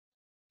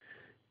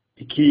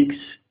2x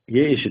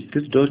y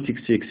eşittir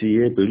 4x eksi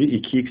y bölü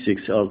 2x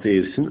eksi 6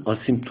 eğrisinin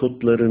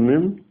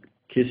asimptotlarının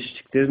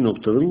kesiştikleri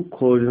noktaların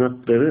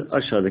koordinatları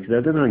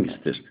aşağıdakilerden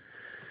hangisidir?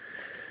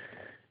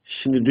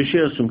 Şimdi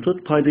düşey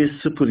asimptot paydayı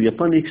 0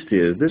 yapan x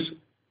değeridir.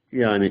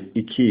 Yani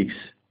 2x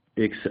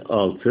eksi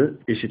 6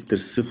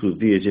 eşittir 0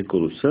 diyecek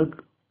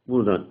olursak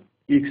buradan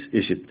x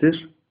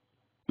eşittir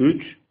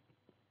 3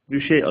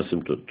 düşey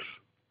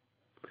asimptottur.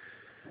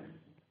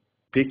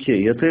 Peki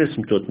yatay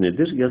asimptot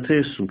nedir? Yatay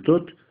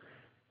asimptot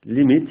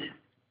limit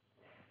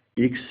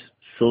x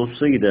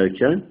sonsuza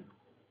giderken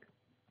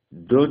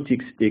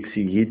 4x eksi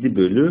 7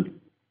 bölü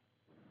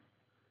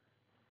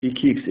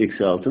 2x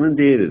eksi 6'nın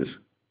değeridir.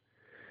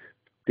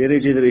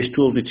 Dereceleri eşit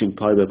olduğu için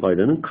pay ve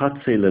paydanın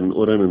katsayılarının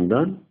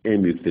oranından,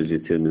 en büyük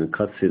derece teriminin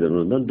katsayılarının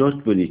oranından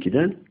 4 bölü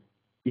 2'den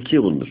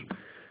 2 bulunur.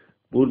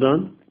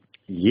 Buradan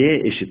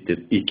y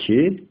eşittir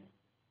 2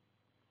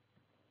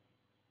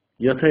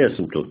 yatay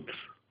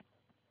asimptottur.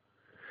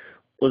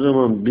 O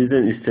zaman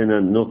bizden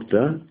istenen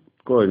nokta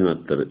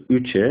koordinatları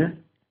 3'e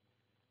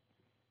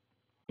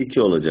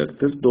 2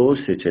 olacaktır. Doğru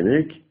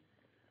seçenek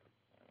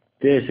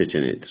D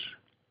seçeneğidir.